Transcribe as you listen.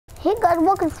Hey guys,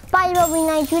 welcome to Spyro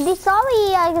Reignited Trilogy.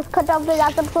 Sorry I just cut off the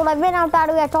last episode. I went out that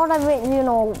way. I thought I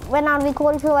went out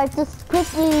recording, so I just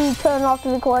quickly turned off the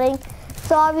recording.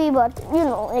 Sorry, but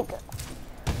like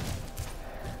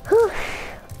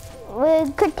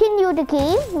we continue the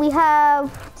game. We have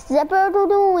Zephyr to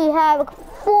do. We have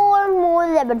 4 more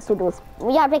levels to do.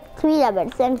 We have like 3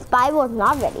 levels, and Spyro's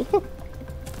not ready.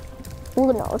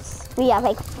 Who knows? We have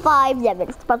like 5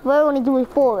 levels, but we're only doing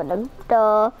 4 of them.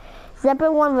 The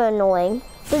Zephyr one were annoying.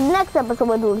 The next episode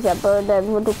we'll do Zephyr,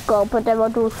 then we'll do Scope, but then we'll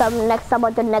do some on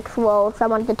the next world,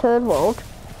 some on the 3rd world.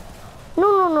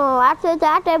 No. After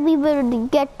that, then we will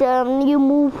get new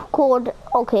move code.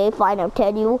 Okay, fine, I'll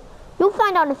tell you. You'll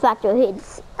find out the factor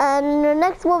hits. And the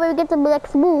next one, when we get the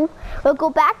next move, we'll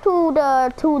go back to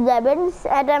the 2 levels,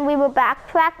 and then we will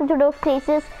backtrack into those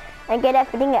places and get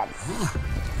everything else.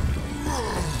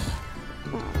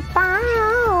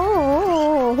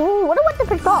 What about the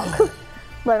TikTok?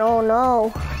 But oh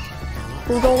no,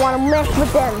 we don't want to mess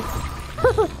with them.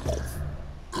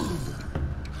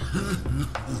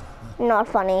 Not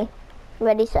funny.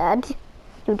 Very sad.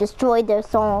 You destroyed their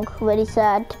song. Very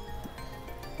sad.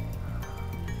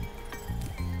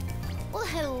 Well,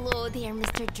 hello there,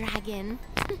 Mr. Dragon.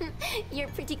 You're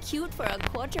pretty cute for a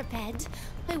quadruped.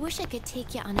 I wish I could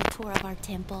take you on a tour of our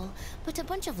temple, but a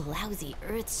bunch of lousy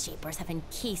earth shapers have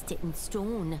encased it in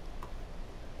stone.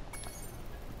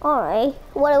 Alright,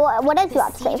 what else you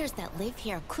have to say? The satyrs that live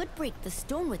here could break the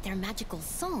stone with their magical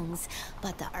songs,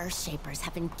 but the earth shapers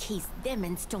have encased them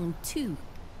in stone too.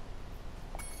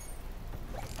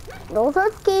 Those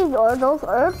earth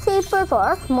shapers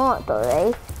are smart,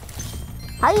 alright?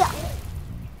 Hiya!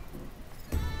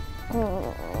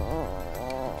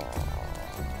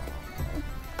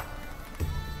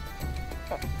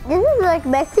 This is like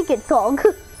Mexican song,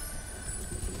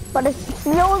 but it's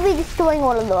slowly destroying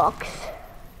all of the rocks.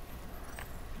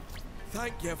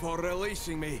 Thank you for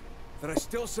releasing me. There are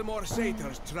still some more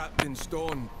satyrs trapped in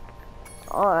stone.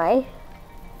 Alright.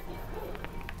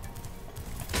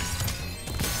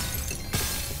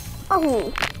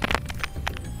 Oh.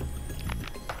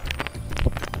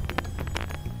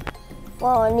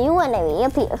 Well, a new enemy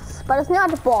appears, but it's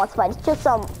not a boss fight, it's just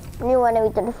some new enemy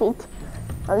to defeat.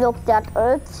 And look, that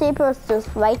earth shaper is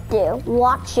just right there,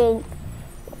 watching.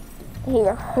 He's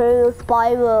a hey,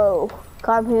 Spyro.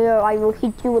 Come here, I will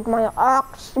hit you with my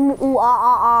axe. Ooh,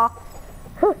 ah.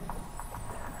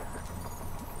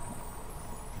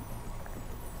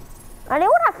 And they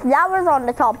would have flowers on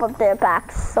the top of their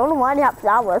packs. I don't know why they have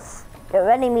flowers. They're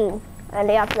really mean, and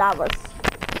they have flowers.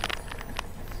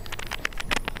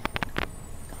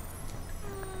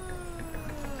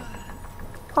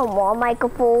 Come on,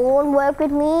 microphone, work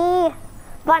with me.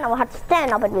 Fine, I'll have to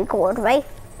stand up and record, right?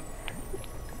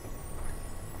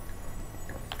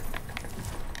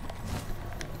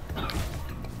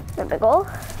 There we go.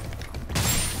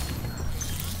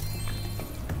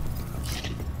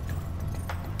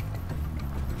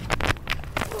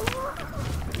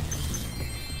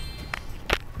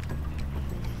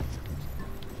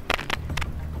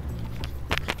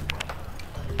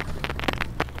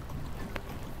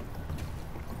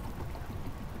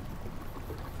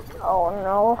 Oh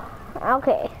no.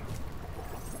 Okay.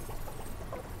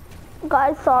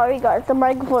 Guys, sorry guys, the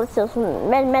microphone is just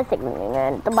messing with me,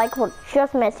 man. The microphone is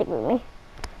just messing with me.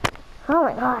 Oh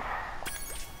my god.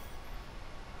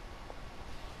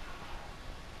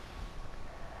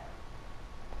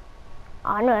 A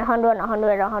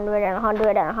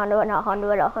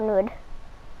hundred.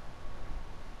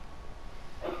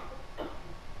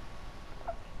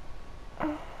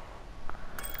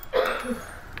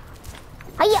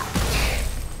 Hiya!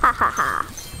 Ha ha ha.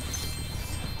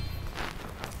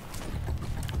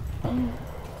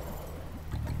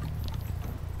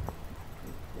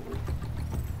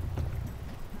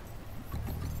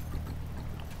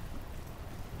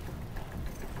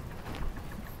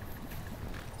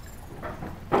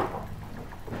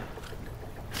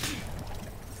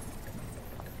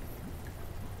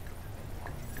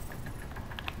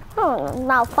 Oh,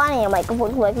 now finally a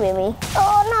microphone works with me.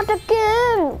 Oh, not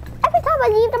again! Every time I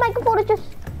leave the microphone, it just...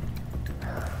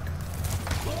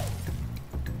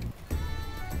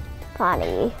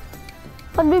 Funny.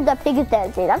 But dude, that pig is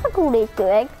dancing. That's a cool Easter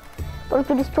egg. But if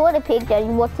you destroy the pig, then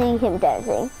you won't see him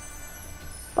dancing.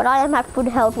 But I am at full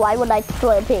health. Why would I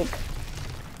destroy a pig?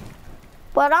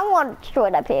 But I want to destroy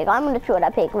that pig. I'm going to destroy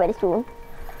that pig very soon.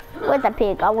 Where's that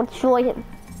pig? I want to destroy him.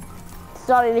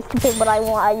 Sorry, Mr. Pig, but I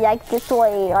like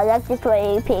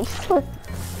destroy pigs.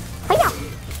 Hiya!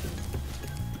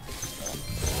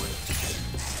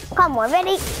 Come on,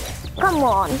 ready? Come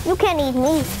on, you can't eat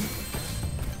me.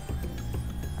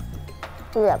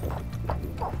 Look,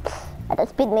 That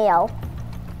spit me out.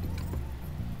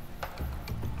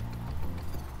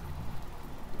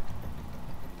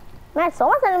 Man, so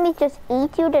much enemies just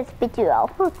eat you, then spit you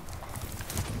out.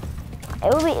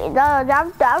 It would be that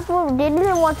what they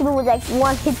didn't want to do was like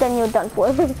one hit and you're done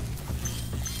for.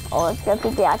 Oh, it's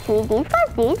definitely actually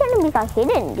these enemies are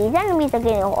hidden. These enemies are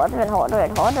getting harder and harder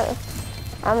and harder.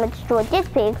 I'm gonna destroy this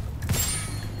pig.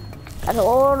 That's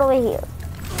all the way here.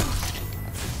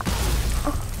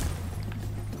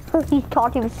 He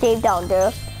thought he was safe down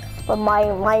there, but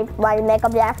my mega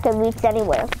blaster reaches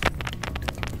anywhere.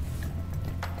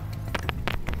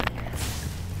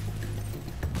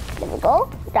 There we go.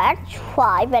 That's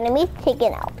 5 enemies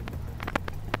taken out.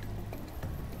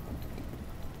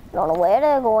 Don't know where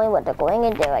they're going, but they're going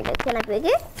in there. I guess. Can I pick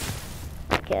it?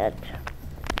 I can't.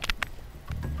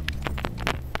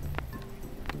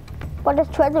 But there's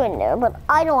treasure in there, but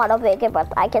I know how to break it, but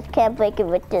I just can't break it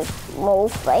with this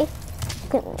move, right?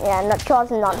 Yeah, not Charles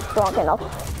is not strong enough.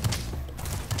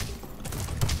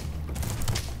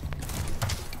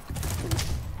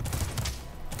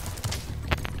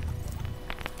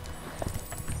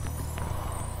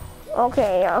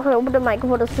 Okay, I hope the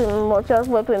microphone will just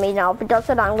work with me now. If it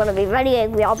doesn't, I'm gonna be very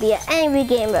angry. I'll be an angry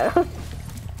gamer.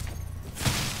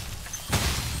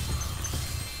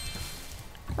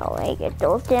 Alright, get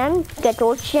those gems. Get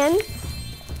those gems.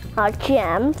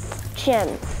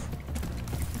 Gems.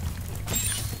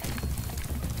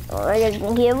 Alright,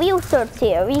 here we will search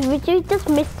here. We just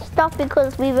missed stuff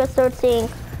because we were searching.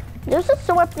 There's just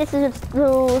so much places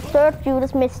to search, you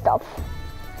just missed stuff.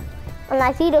 And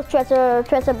I see those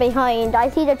treasure behind. I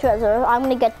see the treasure. I'm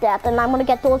gonna get that, and I'm gonna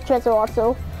get those treasure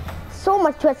also. So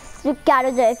much treasure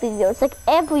gathered everywhere. It's like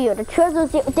everywhere. The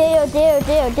treasure's there.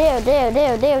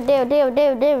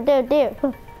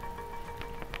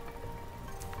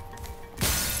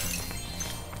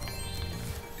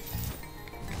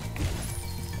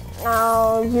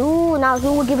 Now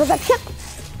you will give us a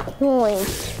checkpoint.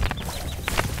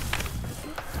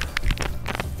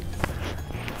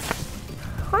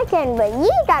 I can't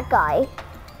believe that guy.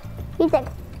 He's like,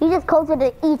 he just comes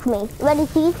to eat me. When he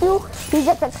sees you, he's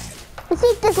just like,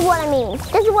 see, this is what I mean.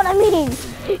 This is what I mean.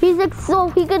 He's like, so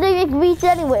he can like reach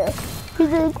anywhere. He's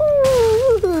like,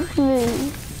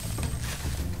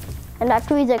 and that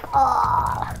tree's like,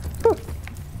 ah.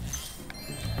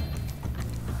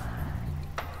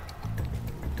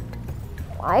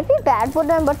 I feel bad for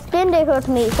them, but still they hurt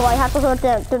me, so I have to hurt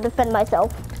them to defend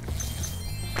myself.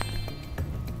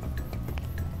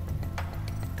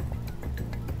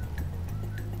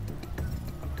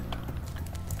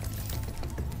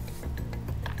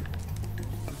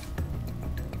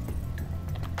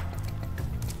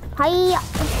 Hiya!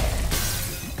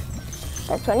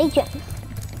 That's 20 gems.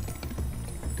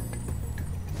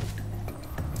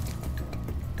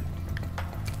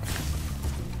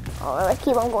 Alright, let's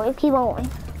keep on going,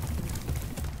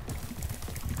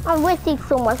 I'm wasting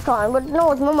so much time, but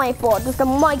no, it's not my fault. It's the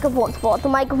microphone's fault. The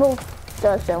microphone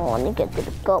doesn't want to get to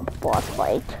the boss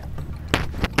fight.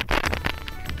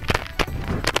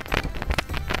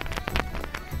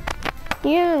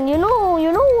 You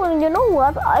know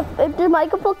what? If the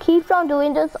microphone keeps on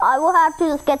doing this, I will have to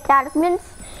just get talismans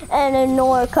and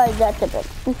ignore because that's a bit.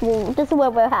 This is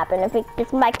what will happen if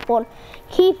this microphone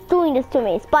keeps doing this to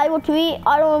me. Spyro 3,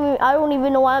 I don't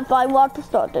even know if I want to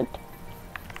start it.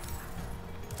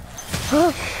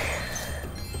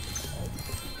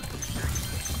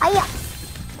 Hiya!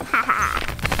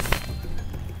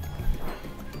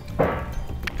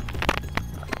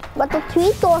 But the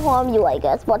trees don't harm you, I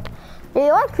guess. But they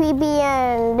are creepy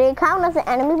and they count as an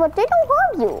enemy, but they don't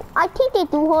harm you. I think they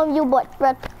do harm you, but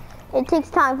it takes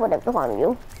time for them to harm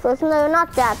you. So they're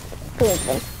not that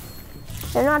painful.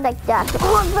 They're not like that.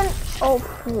 Oh,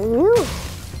 phew.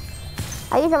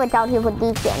 I used to have it down here for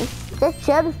these gems. There's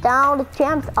gems down, there's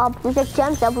gems up, there's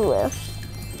gems everywhere.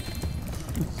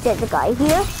 There's a guy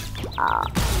here.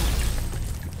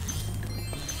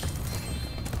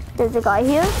 There's a guy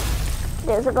here.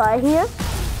 There's a guy here.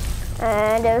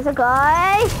 And there's a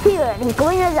guy here. He's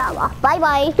going to lava.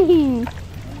 Bye-bye.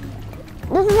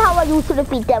 This is how I used to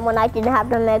defeat them when I didn't have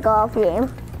the mega frame.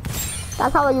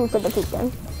 That's how I used to defeat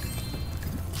them.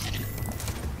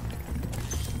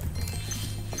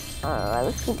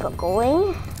 Let's keep on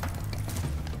going.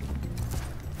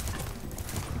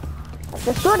 Let's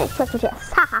destroy this treasure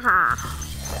chest. Ha ha ha.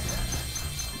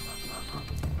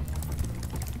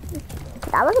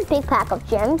 That was a big pack of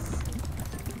gems.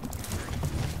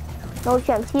 No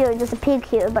gems here, just a pig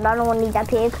here, but I don't need that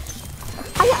pig.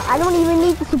 I don't even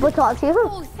need the super toss here.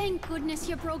 Oh, thank goodness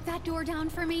you broke that door down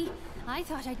for me. I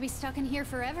thought I'd be stuck in here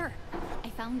forever. I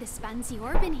found this fancy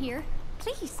orb in here.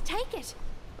 Please, take it.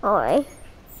 Alright.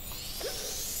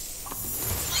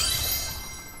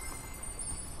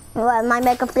 Well, my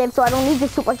mega flip, so I don't need the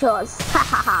supercharge. Ha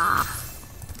ha ha.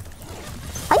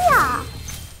 Hiya!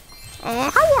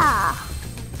 Hiya!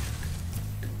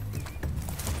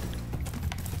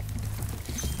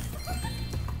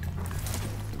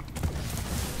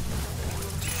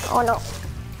 Oh no.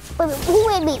 Wait, who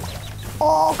made me?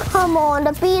 Oh, come on.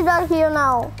 The bees are here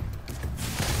now.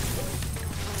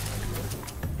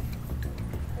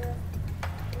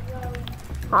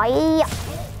 Hiya!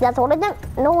 That's all of them.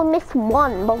 No one missed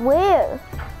one, but where?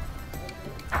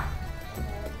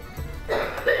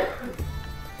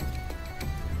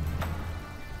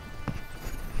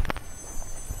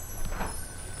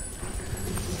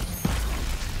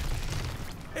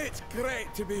 It's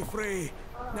great to be free.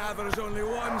 Now there's only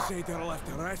one satyr left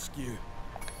to rescue.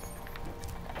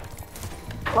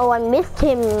 Oh, I missed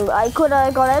him. I could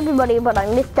have got everybody, but I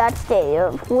missed that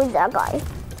satyr. Who is that guy?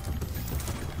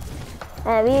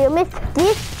 And we missed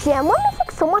this gem. We're missing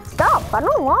so much stuff. I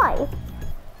don't know why.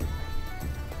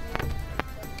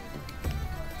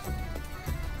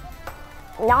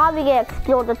 Now we can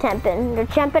explore the temple. The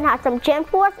champion has some gem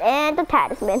for us and the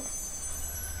talisman.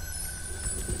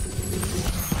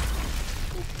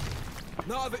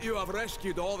 Now that you have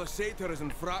rescued all the satyrs in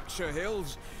Fracture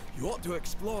Hills, you ought to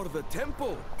explore the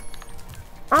temple.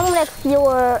 I'm gonna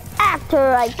explore after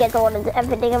I get all of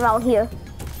everything around here.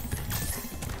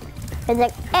 It's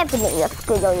like everything to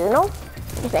explore, you know?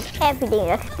 It's like everything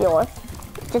to explore.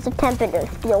 It's just a temple to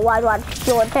explore. Why do I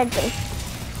explore a temple?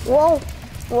 Whoa!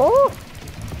 Whoa!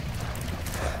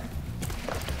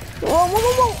 Whoa, whoa,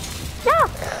 whoa, whoa! Yeah!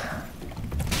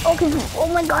 Okay, oh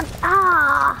my god,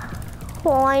 ah!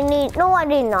 Oh, no, I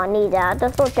did not need that.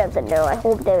 There's no gems in there. I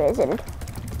hope there isn't.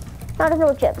 No, there's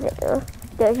no gems in there.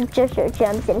 There's just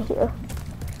gems in here.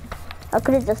 I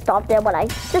could have just stopped there, but I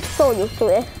just so used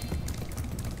to it.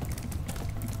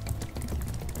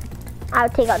 I'll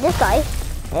take out this guy,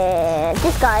 and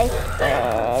this guy,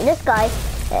 and this guy,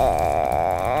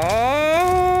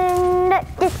 and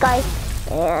this guy.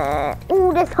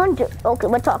 Ooh, this hunter. Okay,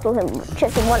 we'll talk to him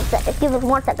just in 1 second. Give us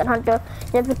 1 second, Hunter.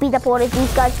 Let's beat up all of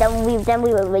these guys, then we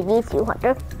will release you,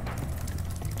 Hunter.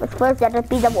 But first, let's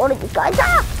beat up all of these guys.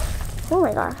 Ah! Oh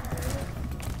my god.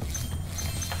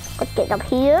 Let's get up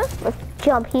here. Let's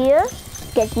jump here.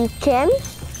 Get these gems.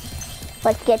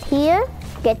 Let's get here.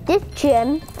 Get this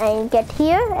gem. And get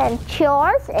here. And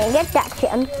charge. And get that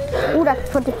gem. Ooh, that's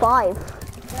 25.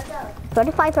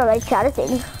 25 are very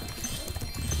challenging.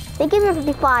 They give you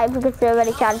 55 because they're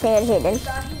very challenging and hidden.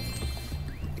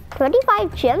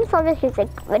 25 gems are just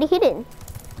like very hidden.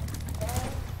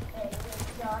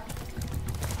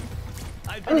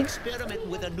 I've been experimenting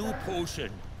with a new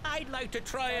potion. I'd like to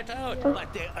try it out,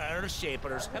 but the Earth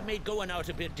Shapers have made going out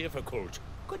a bit difficult.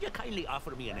 Could you kindly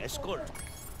offer me an escort?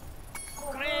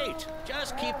 Great!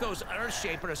 Just keep those Earth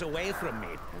Shapers away from me,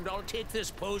 and I'll take this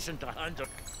potion to Hunter.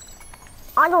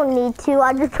 I don't need to.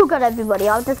 I just took out everybody.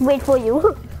 I'll just wait for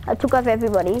you. I took out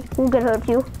everybody. Who can hurt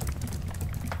you?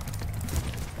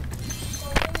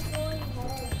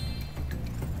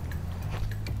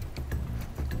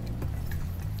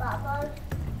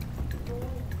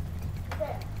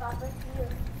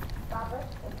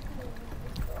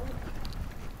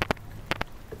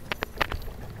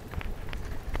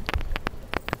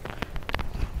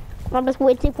 I'm just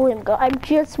waiting for him, girl. I'm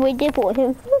just waiting for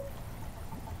him.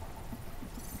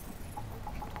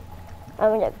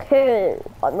 I'm like, hey,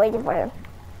 I'm waiting for him.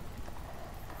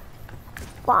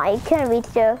 Why can't reach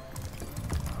there?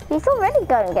 He's already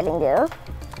getting there.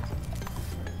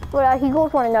 Well, he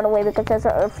goes one another way because there's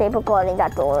an Earth Saber guarding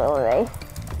that door already.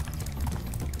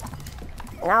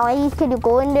 Now, Elise, can you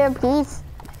go in there, please?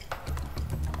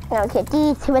 Okay,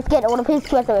 please, let's get all of his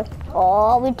treasure.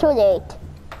 Oh, we're too late.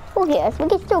 Who cares? We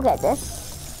can still get this.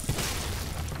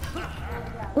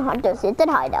 Hunter's in the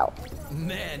hideout.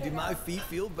 Man, do my feet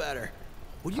feel better.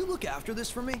 Will you look after this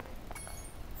for me?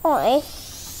 Alright.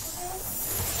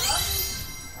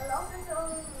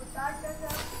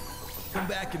 Come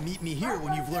back and meet me here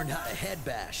when you've learned how to head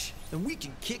bash. And we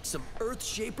can kick some Earth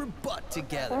Shaper butt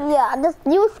together. Yeah, this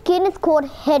new skin is called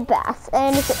Head Bash,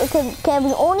 and it can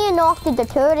be only unlocked in the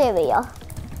third area.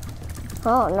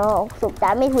 Oh no, so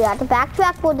that means we have to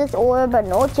backtrack for this ore, but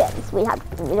no gems. We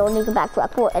don't need to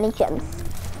backtrack for any gems.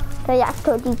 So yeah,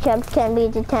 30 gems can be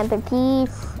the temple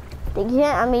piece. They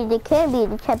can be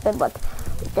the temple, but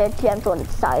the gems on the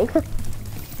side.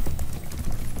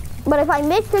 But if I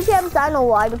miss the gems, I know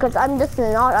why, because I'm just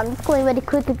going very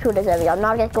quickly through this area. I'm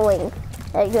not just going,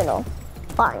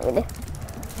 fine with it.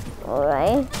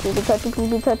 Alright, PB30,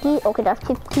 PB30. Okay, that's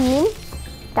 15.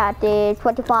 That is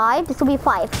 25. This will be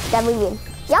 5. Then we win.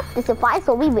 Yep, this is 5,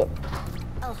 so we win.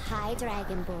 Oh, hi,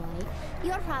 Dragon Boy.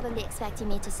 You're probably expecting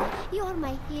me to say, you're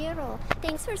my hero.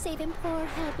 Thanks for saving poor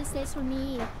helplessness for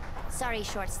me. Sorry,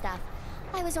 short stuff.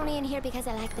 I was only in here because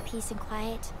I like the peace and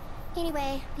quiet.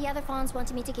 Anyway, the other fawns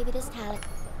wanted me to give you this talent.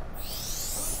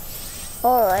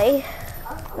 Alright.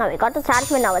 Now we got the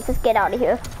talisman. Now let's just get out of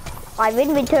here. I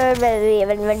win winter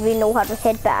when we know how to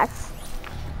hit bats.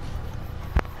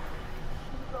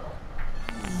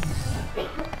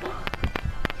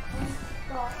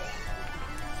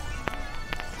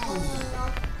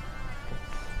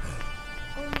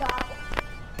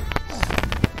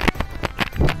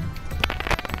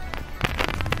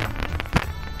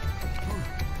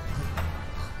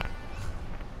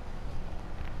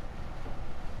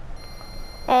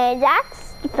 And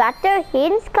that's factor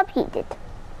hints completed.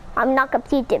 I'm not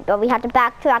completed, but we have to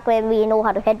backtrack when we know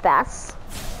how to hit bass.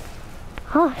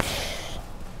 We'll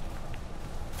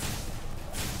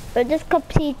just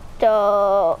complete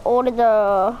all of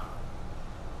the...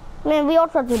 Man, we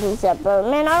also have to do Zephyr.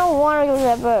 Man, I don't want to do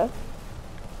Zephyr.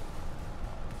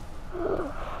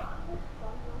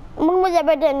 One more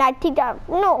Zephyr, then I think that...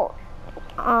 No.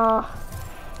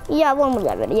 Yeah, one more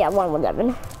Zephyr. Yeah, one more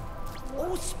Zephyr.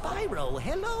 Oh, Spyro,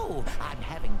 hello. I'm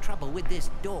having trouble with this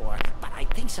door, but I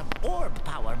think some orb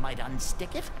power might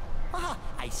unstick it. Ah,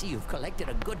 I see you've collected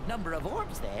a good number of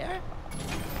orbs there.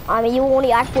 I mean, you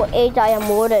only asked for 8, I am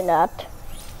more than that.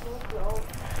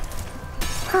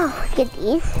 Get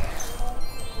these.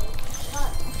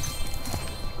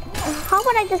 How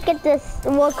about I just get this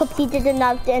work completed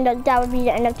enough and that would be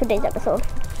the end of today's episode.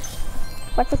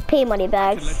 Let's just pay money I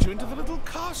bags. can let you into the little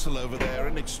castle over there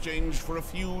in exchange for a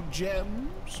few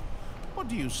gems. What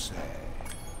do you say?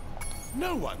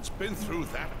 No one's been through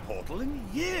that portal in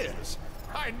years.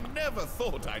 I never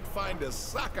thought I'd find a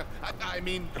sucker. I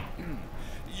mean,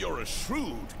 you're a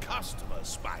shrewd customer,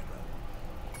 Spyro.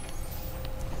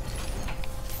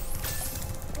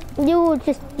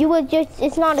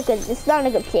 It's not a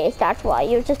good place, that's why.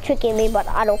 You're just tricking me, but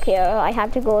I don't care. I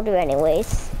have to go there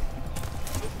anyways.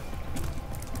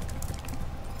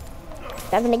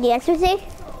 You have anything else to say?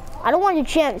 I don't want your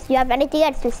gems. You have anything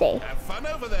else to say? Have fun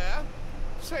over there.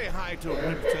 Say hi to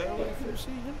Ripto if you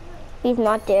see him. He's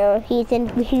not there. He's in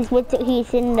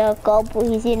the gulp.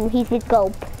 He's with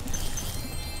gulp.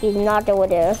 He's not over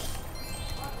there.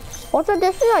 Also,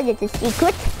 this is just a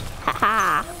secret.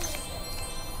 Haha.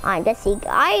 I'm the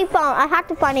secret. I had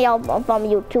to find it out from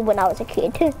YouTube when I was a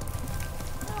kid.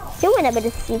 So whenever the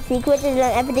secret is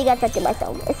everything I said to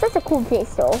myself. It's such a cool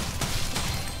place though.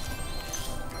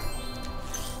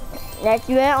 Let's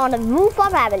we're on the roof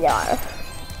of Avatar.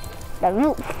 The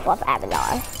roof of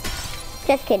Avatar.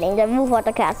 Just kidding, the roof of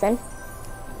the castle.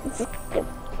 Just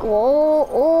go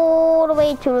all the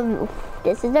way to the roof.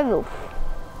 This is the roof.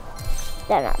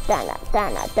 Dana.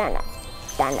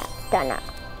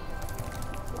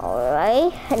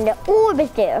 Alright, and the orb is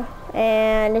there.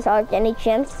 And there's are any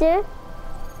gems there?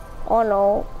 Oh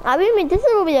no. I mean, this is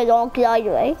gonna be a long slide,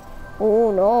 right?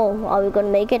 Oh no. Are we gonna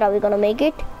make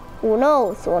it? Who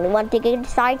knows? Only one ticket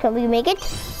inside. Can we make it?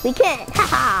 We can.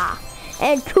 Haha.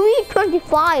 And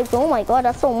 325. Oh my god,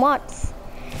 that's so much.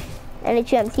 Any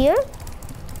gems here?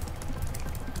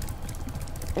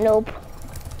 Nope.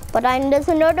 But there's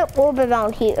another orb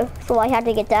around here, so I had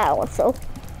to get that also.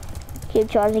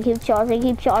 Keep charging.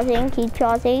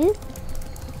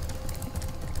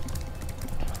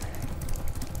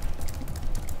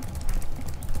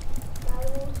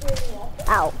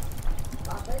 Ow.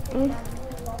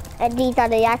 And these are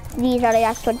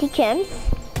the 20 gems.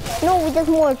 No, we just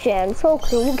more gems. So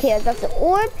cool. Who cares? That's the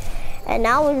orb. And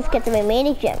now we'll just get the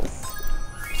remaining gems.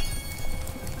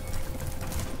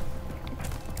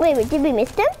 Wait, did we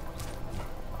miss them?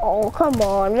 Oh, come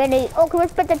on, really? Okay,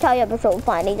 let's spend the entire episode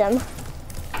finding them.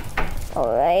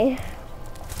 Alright.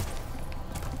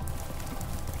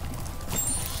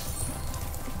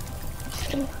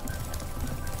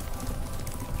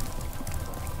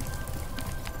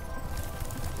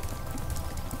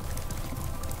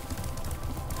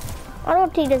 I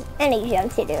don't think there's any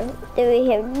gems here.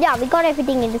 Yeah, we got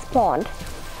everything in this pond.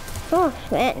 Oh,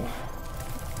 man.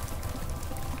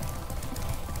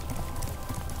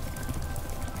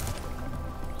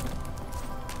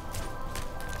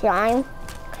 Climb.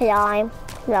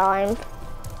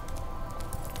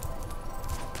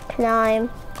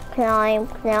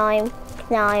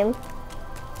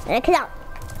 And climb.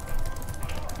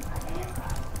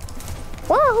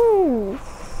 Woohoo!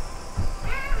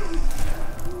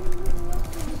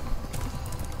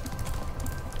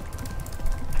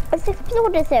 Let's explore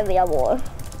this area more.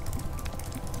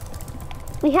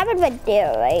 We haven't went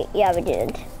there, right? Yeah, we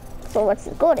didn't. So let's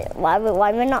go there. Why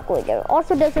we're not going there?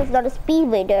 Also, this is not a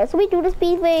speedway there. So we do the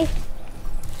speedway.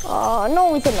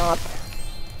 No, it's not.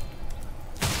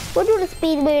 We'll do the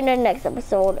speedway in the next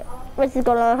episode. Which is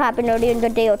gonna happen early in the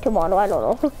day or tomorrow. I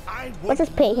don't know. Let's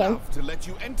just pay him. Love to let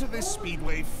you enter this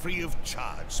speedway free of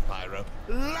charge, Spyro.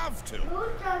 Love to.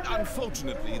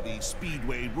 Unfortunately, the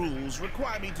speedway rules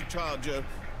require me to charge a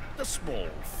small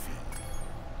fee.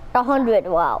 100.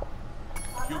 Wow.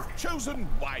 You've chosen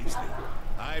wisely.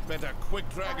 I bet a quick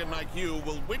dragon like you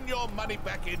will win your money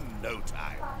back in no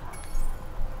time.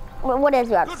 What is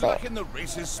that? Good luck in the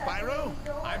races, Spyro.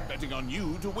 I'm betting on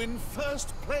you to win first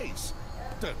place.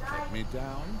 Don't let me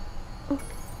down.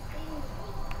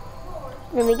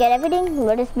 Did we get everything?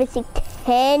 We're just missing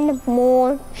 10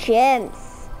 more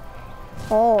gems.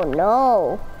 Oh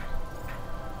no.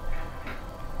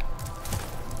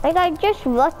 Like I just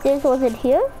rushed this. Was it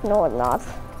here? No, it's not.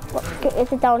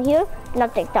 Is it down here?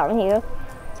 Nothing down here.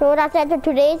 So that's it for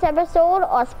today's episode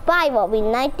of Spyro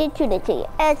Reignited Trilogy.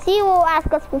 And see, will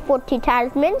ask us for 40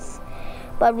 talismans.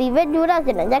 But we will do that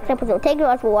in the next episode. Thank you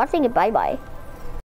guys for watching and bye bye.